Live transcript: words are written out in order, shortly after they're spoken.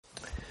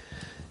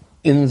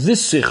In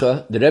this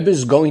Sikha, the Rebbe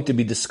is going to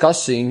be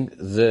discussing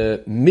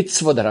the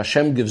mitzvah that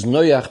Hashem gives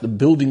Noach, the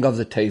building of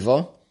the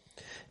Teva.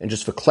 And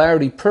just for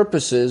clarity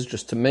purposes,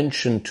 just to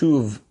mention two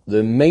of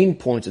the main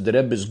points that the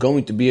Rebbe is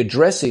going to be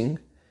addressing,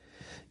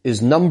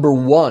 is number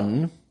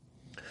one,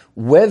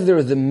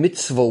 whether the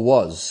mitzvah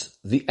was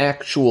the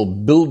actual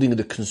building,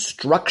 the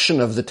construction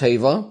of the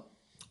Teva,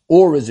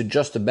 or is it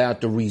just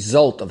about the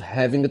result of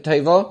having a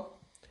Teva,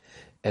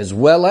 as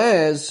well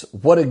as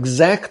what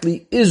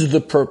exactly is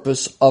the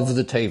purpose of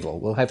the Teva.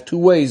 We'll have two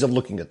ways of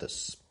looking at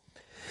this.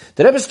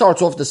 The Rebbe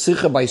starts off the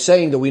Sikha by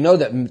saying that we know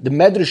that the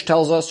Medrash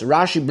tells us,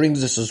 Rashi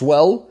brings this as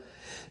well,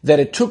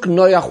 that it took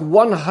Noach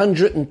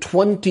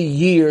 120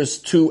 years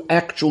to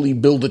actually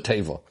build a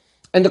Teva.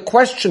 And the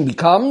question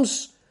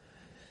becomes,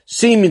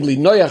 seemingly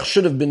Noach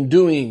should have been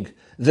doing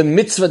the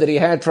mitzvah that he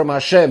had from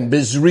Hashem,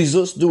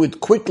 bizrizus, do it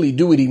quickly,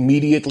 do it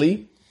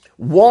immediately.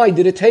 Why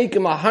did it take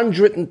him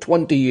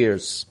 120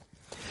 years?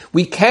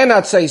 We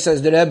cannot say,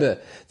 says the Rebbe,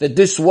 that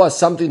this was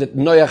something that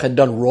Noach had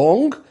done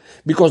wrong,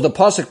 because the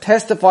pasuk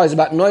testifies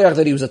about Noach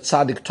that he was a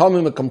tzaddik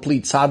tamim, a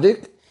complete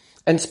tzaddik,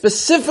 and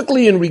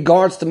specifically in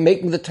regards to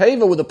making the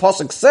teva, where the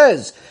pasuk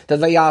says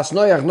that Vayas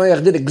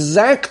Noach did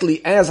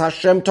exactly as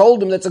Hashem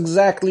told him. That's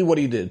exactly what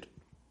he did.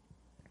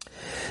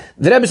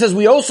 The Rebbe says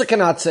we also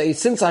cannot say,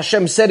 since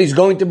Hashem said he's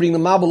going to bring the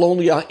Mabul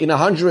only in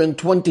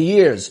 120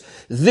 years,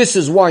 this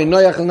is why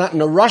Noach is not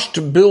in a rush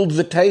to build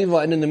the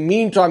Teva, and in the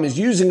meantime is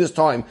using this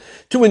time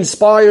to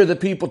inspire the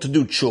people to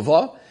do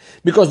tshuva,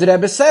 because the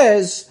Rebbe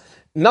says,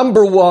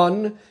 number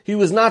one, he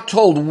was not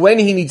told when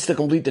he needs to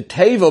complete the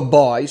Teva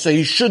by, so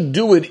he should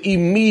do it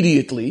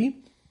immediately.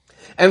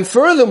 And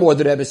furthermore,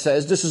 the Rebbe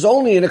says, this is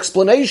only an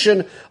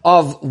explanation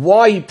of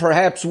why he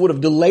perhaps would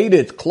have delayed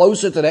it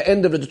closer to the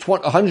end of the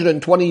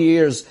 120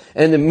 years,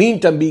 and in the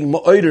meantime being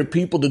ma'oder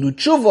people to do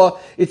tshuva.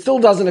 It still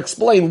doesn't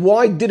explain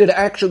why did it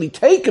actually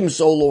take him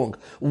so long,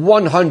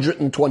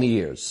 120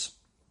 years.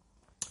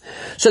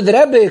 So the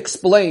Rebbe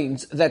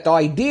explains that the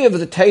idea of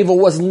the Teva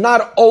was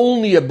not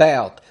only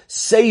about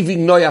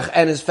saving Noach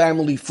and his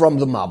family from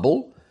the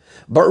Mabul,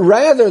 but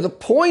rather the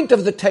point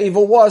of the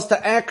Teva was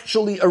to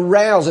actually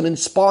arouse and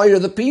inspire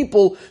the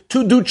people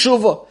to do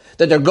tshuva.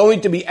 That they're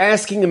going to be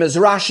asking him, as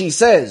Rashi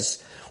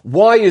says,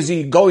 why is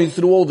he going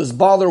through all this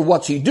bother?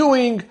 What's he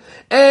doing?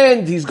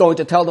 And he's going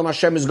to tell them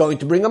Hashem is going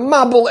to bring a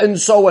Mabul, and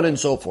so on and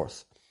so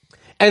forth.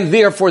 And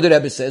therefore the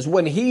Rebbe says,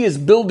 when he is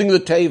building the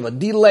Teva,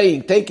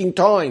 delaying, taking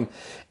time,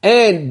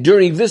 and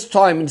during this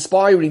time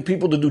inspiring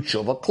people to do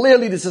tshuva,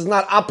 clearly this is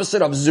not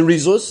opposite of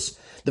zirizus,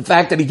 the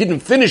fact that he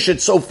didn't finish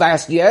it so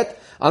fast yet.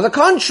 On the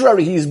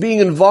contrary, he's being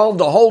involved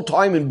the whole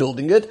time in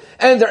building it,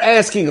 and they're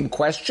asking him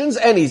questions,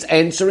 and he's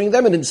answering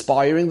them and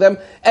inspiring them,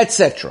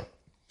 etc.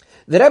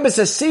 The Rebbe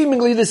says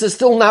seemingly this is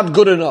still not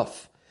good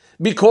enough,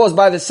 because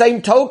by the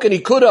same token he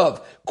could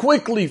have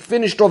quickly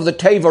finished off the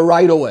Teva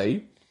right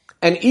away,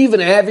 and even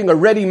having a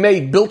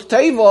ready-made built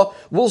Teva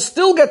will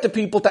still get the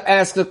people to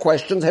ask the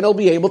questions, and he'll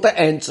be able to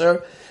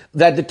answer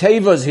that the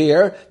Teva is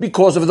here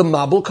because of the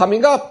Mabul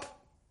coming up.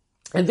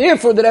 And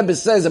therefore the Rebbe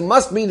says it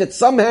must be that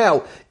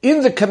somehow in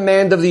the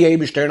command of the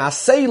Eibishter, and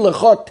asay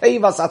lechot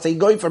teva, asay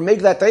going for make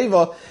that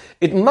teva,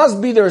 it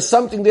must be there is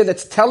something there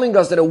that's telling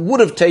us that it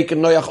would have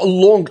taken Noach a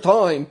long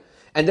time,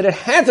 and that it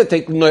had to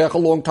take Noach a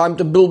long time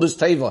to build this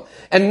teva.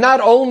 And not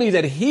only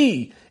that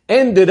he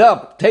ended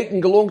up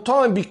taking a long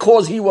time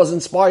because he was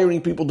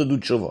inspiring people to do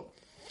tshuva.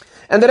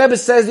 And the Rebbe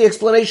says the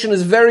explanation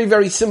is very,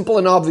 very simple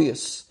and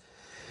obvious.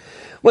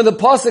 When the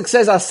pasuk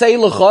says asay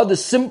lecha, the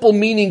simple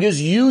meaning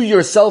is you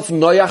yourself,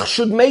 Noach,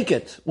 should make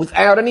it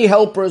without any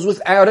helpers,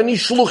 without any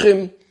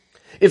shluchim.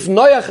 If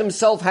Noach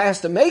himself has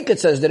to make it,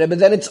 says the Rebbe,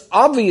 then it's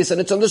obvious and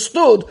it's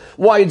understood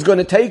why it's going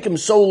to take him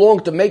so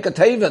long to make a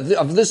teva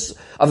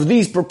of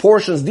these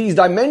proportions, these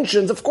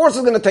dimensions. Of course,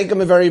 it's going to take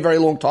him a very, very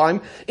long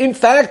time. In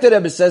fact, the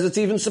Rebbe says it's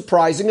even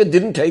surprising it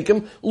didn't take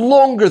him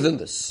longer than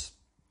this.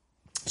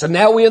 So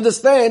now we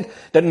understand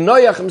that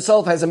Noach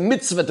himself has a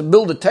mitzvah to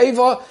build a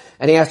teva,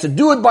 and he has to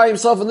do it by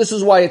himself, and this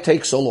is why it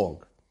takes so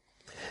long.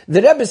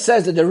 The Rebbe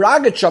says that the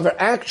Rogatchover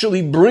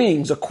actually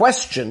brings a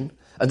question,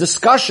 a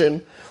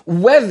discussion,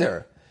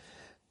 whether,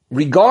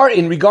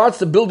 in regards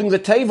to building the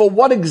teva,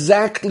 what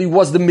exactly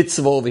was the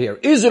mitzvah over here?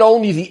 Is it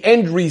only the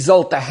end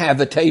result to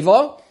have a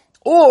teva,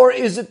 or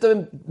is it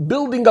the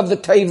building of the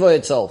teva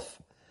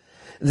itself?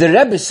 The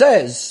Rebbe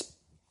says,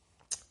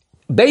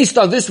 based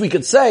on this, we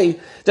could say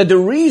that the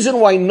reason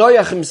why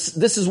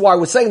this is why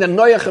we're saying that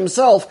Noach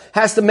himself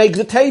has to make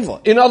the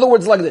teva. In other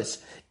words, like this: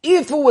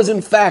 if it was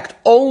in fact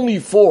only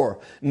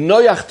for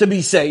Noach to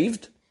be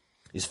saved,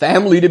 his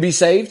family to be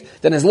saved,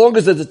 then as long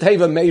as there's a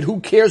teva made, who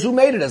cares who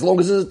made it? As long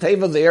as there's a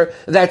teva there,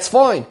 that's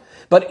fine.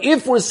 But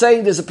if we're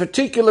saying there's a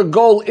particular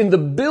goal in the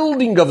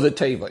building of the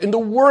teva, in the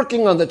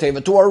working on the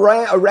teva, to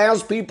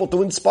arouse people,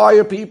 to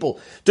inspire people,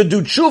 to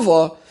do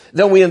tshuva,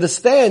 then we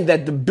understand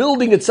that the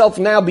building itself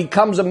now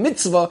becomes a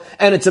mitzvah,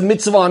 and it's a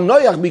mitzvah on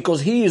Noach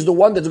because he is the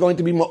one that's going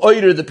to be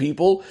ma'oder the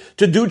people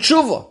to do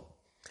tshuva.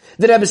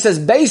 The Rebbe says,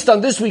 based on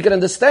this we can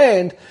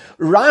understand,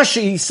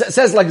 Rashi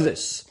says like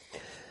this.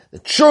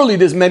 Surely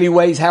there's many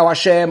ways how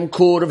Hashem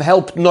could have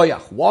helped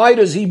Noach. Why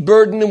does he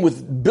burden him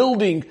with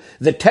building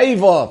the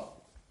Teva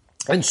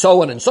and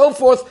so on and so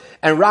forth?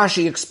 And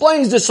Rashi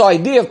explains this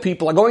idea of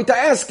people are going to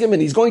ask him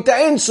and he's going to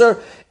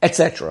answer,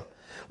 etc.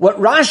 What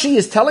Rashi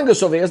is telling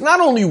us over here is not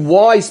only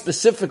why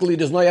specifically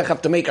does Noach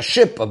have to make a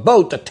ship, a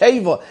boat, a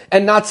Teva,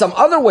 and not some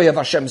other way of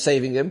Hashem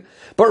saving him,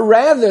 but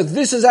rather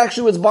this is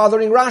actually what's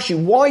bothering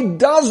Rashi. Why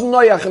does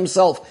Noach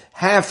himself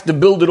have to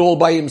build it all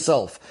by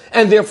himself?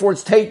 And therefore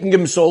it's taking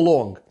him so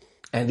long.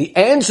 And the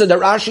answer that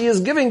Rashi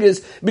is giving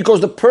is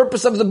because the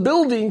purpose of the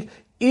building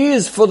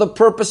is for the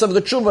purpose of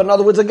the tshuva. In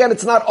other words, again,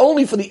 it's not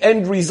only for the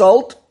end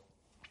result.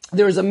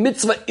 There is a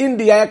mitzvah in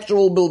the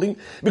actual building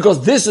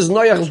because this is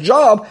Noach's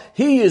job.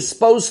 He is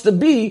supposed to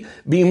be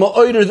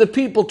ma'oder the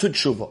people to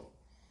tshuva.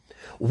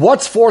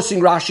 What's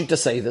forcing Rashi to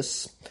say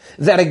this?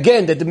 That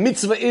again, that the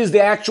mitzvah is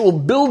the actual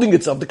building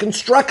itself, the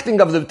constructing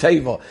of the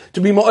teva,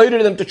 to be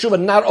ma'oder them to tshuva,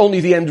 not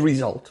only the end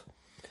result.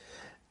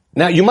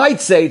 Now, you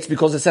might say it's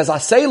because it says,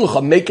 Asay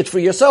Lucha, make it for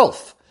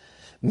yourself.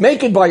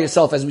 Make it by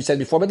yourself, as we said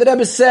before. But the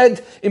Rebbe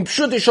said, in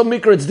Pshut Shel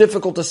Mikra, it's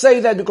difficult to say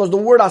that because the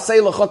word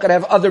Asay Lucha could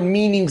have other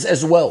meanings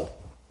as well.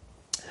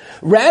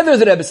 Rather,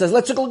 the Rebbe says,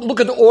 let's look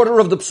at the order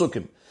of the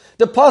psukim.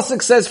 The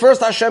pasuk says,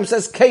 first Hashem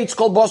says, Kates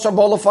kol basar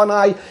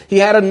bolofanai, he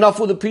had enough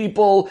with the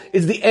people,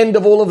 it's the end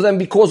of all of them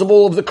because of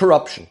all of the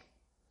corruption.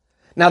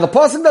 Now, the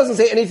pasuk doesn't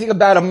say anything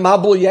about a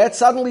mabul yet.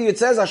 Suddenly it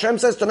says, Hashem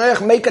says to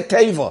Noach, make a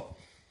teva.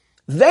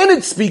 Then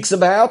it speaks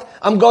about,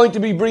 I'm going to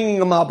be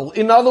bringing a mabul.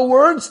 In other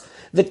words,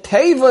 the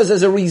teva is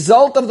as a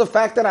result of the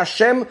fact that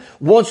Hashem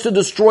wants to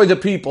destroy the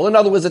people. In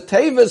other words, the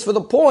teva is for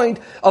the point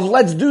of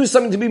let's do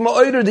something to be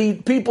ma'oder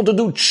the people to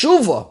do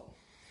tshuva.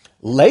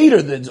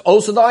 Later, there's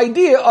also the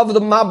idea of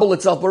the mabul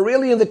itself. But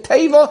really in the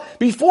teva,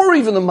 before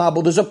even the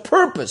mabul, there's a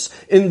purpose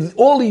in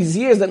all these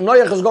years that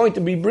Noach is going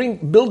to be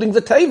building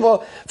the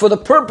teva for the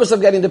purpose of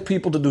getting the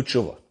people to do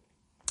tshuva.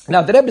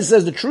 Now, the Rebbe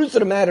says the truth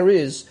of the matter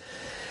is,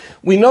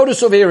 we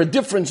notice over here a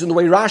difference in the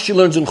way Rashi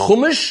learns in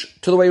Chumash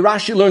to the way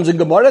Rashi learns in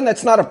Gemara, and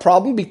that's not a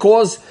problem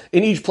because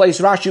in each place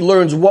Rashi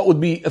learns what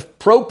would be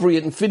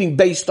appropriate and fitting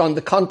based on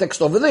the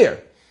context over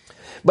there.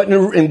 But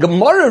in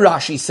Gemara,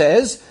 Rashi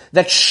says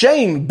that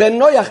Shem ben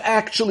Noach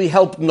actually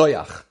helped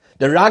Noach.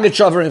 The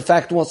Ragachover, in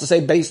fact, wants to say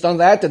based on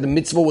that the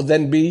mitzvah would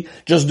then be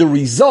just the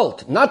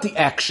result, not the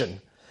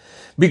action.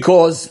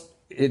 Because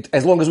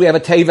as long as we have a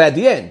teva at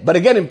the end. But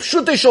again, in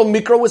Pshut Shel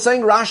Mikra, we're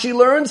saying Rashi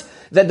learns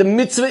that the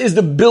mitzvah is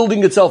the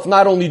building itself,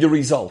 not only the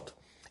result.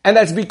 And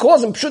that's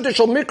because in Pshut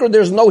Shel Mikra,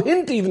 there's no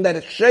hint even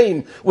that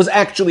Shem was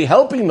actually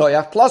helping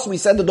Noach. Plus, we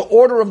said that the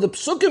order of the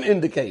psukim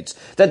indicates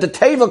that the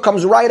teva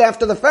comes right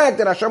after the fact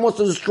that Hashem wants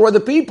to destroy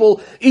the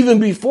people, even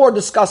before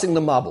discussing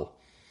the mabul.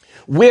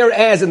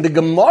 Whereas in the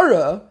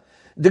Gemara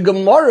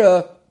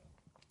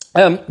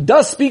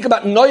does speak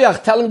about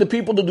Noach telling the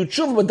people to do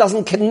tshuva, but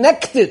doesn't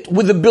connect it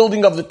with the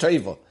building of the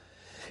teva.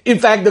 In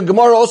fact, the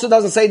Gemara also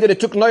doesn't say that it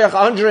took Noach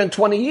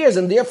 120 years,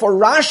 and therefore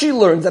Rashi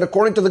learns that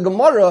according to the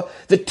Gemara,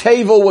 the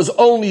teva was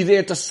only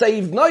there to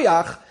save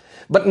Noach,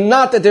 but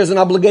not that there's an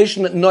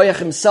obligation that Noach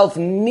himself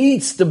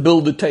needs to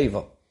build the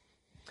teva.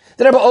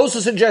 The Rebbe also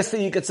suggests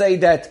that you could say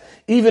that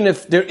even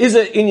if there is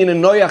an inyan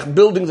in Noach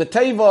building the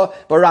teva,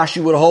 but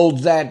Rashi would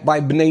hold that by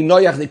Bnei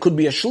Noach they could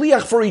be a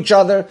shliach for each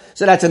other,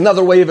 so that's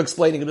another way of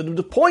explaining it.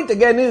 The point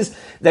again is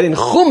that in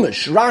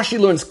Chumash, Rashi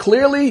learns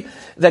clearly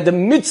that the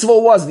mitzvah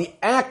was the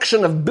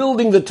action of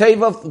building the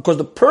teva, because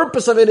the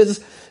purpose of it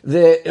is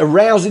the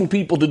arousing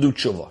people to do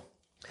tshuva.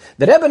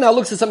 The Rebbe now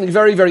looks at something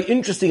very, very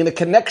interesting in the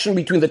connection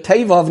between the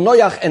teva of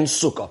Noach and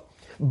Sukkah.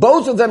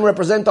 Both of them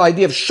represent the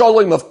idea of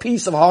shalom, of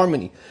peace, of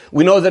harmony.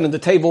 We know that in the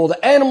teva all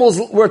the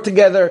animals were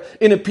together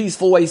in a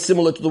peaceful way,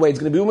 similar to the way it's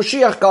going to be when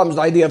Mashiach comes.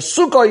 The idea of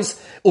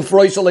sukkahs,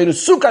 ufrois aleinu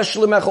sukkah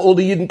shlemecha, all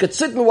the Yidden could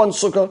sit in one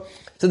sukkah.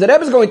 So the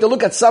Rebbe is going to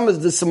look at some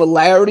of the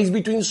similarities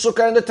between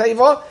sukkah and the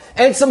teva,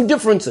 and some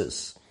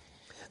differences.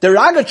 The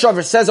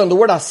Ragachover says on the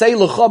word asay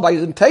l'cha by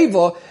the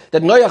teva,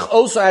 that Noach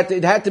also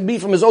had to be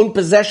from his own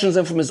possessions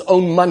and from his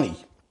own money.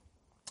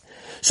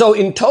 So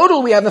in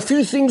total, we have a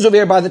few things over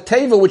here by the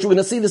teva, which we're going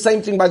to see the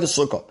same thing by the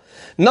sukkah.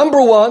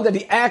 Number one, that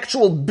the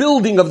actual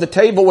building of the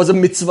teva was a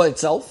mitzvah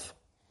itself.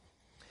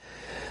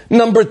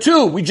 Number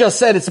two, we just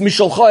said it's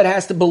mishalcha, it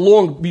has to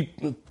be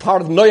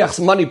part of Noach's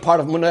money,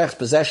 part of Noach's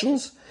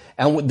possessions.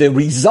 And the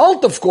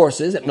result, of course,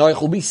 is that Noach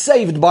will be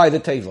saved by the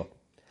teva.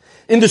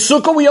 In the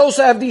sukkah, we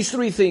also have these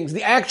three things.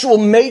 The actual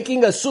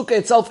making a sukkah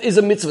itself is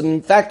a mitzvah.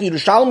 In fact, the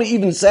Yerushalmi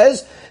even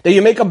says that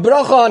you make a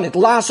bracha on it,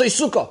 la'asei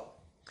sukkah.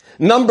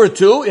 Number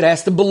two, it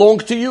has to belong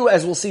to you,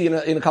 as we'll see in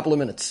a couple of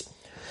minutes.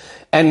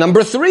 And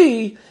number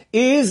three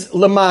is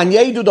L'man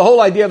Yedu, the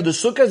whole idea of the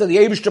sukkah, that the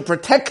Eibishter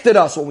protected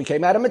us when we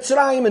came out of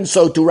Mitzrayim, and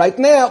so too right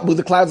now, with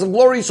the clouds of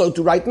glory, so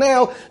too right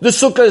now, the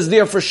sukkah is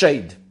there for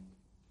shade.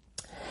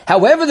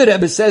 However, the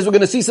Rebbe says we're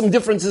going to see some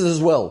differences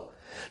as well.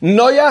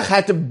 Noach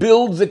had to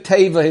build the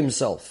teva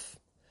himself.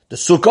 The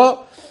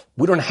sukkah,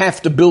 we don't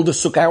have to build the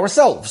sukkah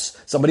ourselves.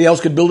 Somebody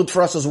else could build it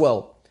for us as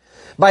well.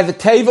 By the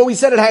teva, we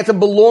said it had to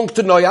belong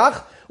to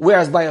Noach,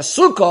 Whereas by a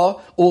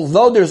sukkah,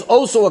 although there's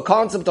also a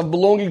concept of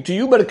belonging to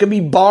you, but it can be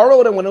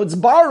borrowed, and when it's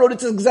borrowed,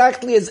 it's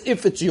exactly as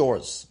if it's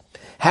yours.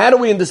 How do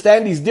we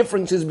understand these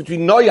differences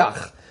between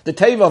Noach, the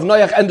teva of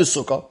Noach, and the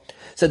sukkah?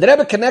 So the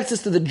Rebbe connects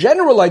us to the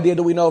general idea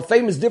that we know a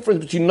famous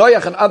difference between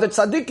Noach and other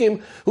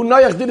tzaddikim, who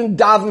Noach didn't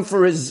daven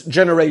for his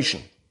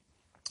generation.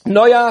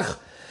 Noach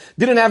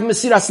didn't have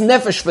Mesiras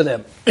Nefesh for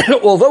them.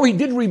 Although he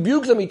did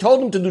rebuke them, he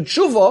told them to do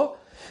tshuva.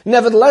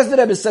 Nevertheless, the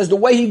Rebbe says the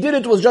way he did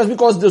it was just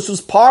because this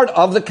was part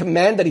of the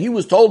command that he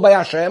was told by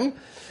Hashem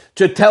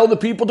to tell the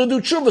people to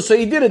do tshuva, so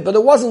he did it. But there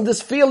wasn't this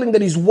feeling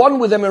that he's one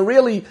with them and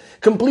really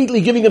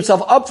completely giving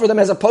himself up for them,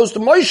 as opposed to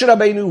Moshe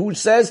Rabbeinu, who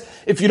says,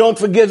 if you don't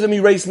forgive them,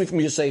 erase me from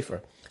your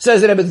sefer.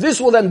 Says the Rebbe,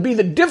 this will then be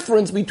the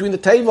difference between the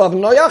teva of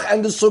Noach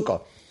and the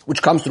sukkah,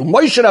 which comes through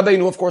Moshe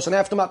Rabbeinu, of course, and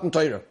after Matan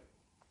Torah.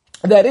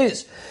 That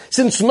is,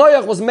 since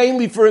Noach was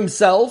mainly for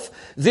himself,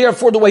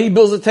 therefore the way he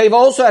builds the teva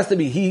also has to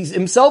be, he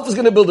himself is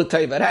going to build a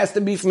teva. It has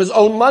to be from his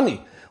own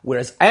money.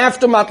 Whereas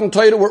after Matan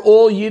Torah, we're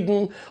all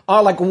Yidden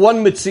are like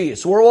one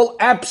Metzias. We're all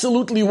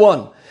absolutely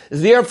one.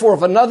 Therefore,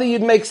 if another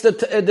Yid makes the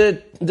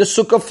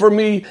sukkah for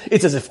me,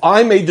 it's as if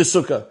I made the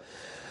sukkah.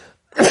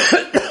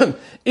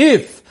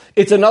 If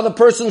it's another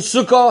person's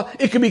sukkah,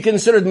 it can be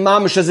considered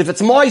mamish as if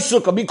it's my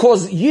sukkah,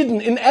 because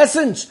Yidden, in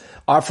essence,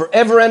 are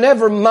forever and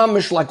ever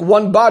mamish, like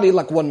one body,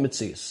 like one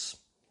Metzias.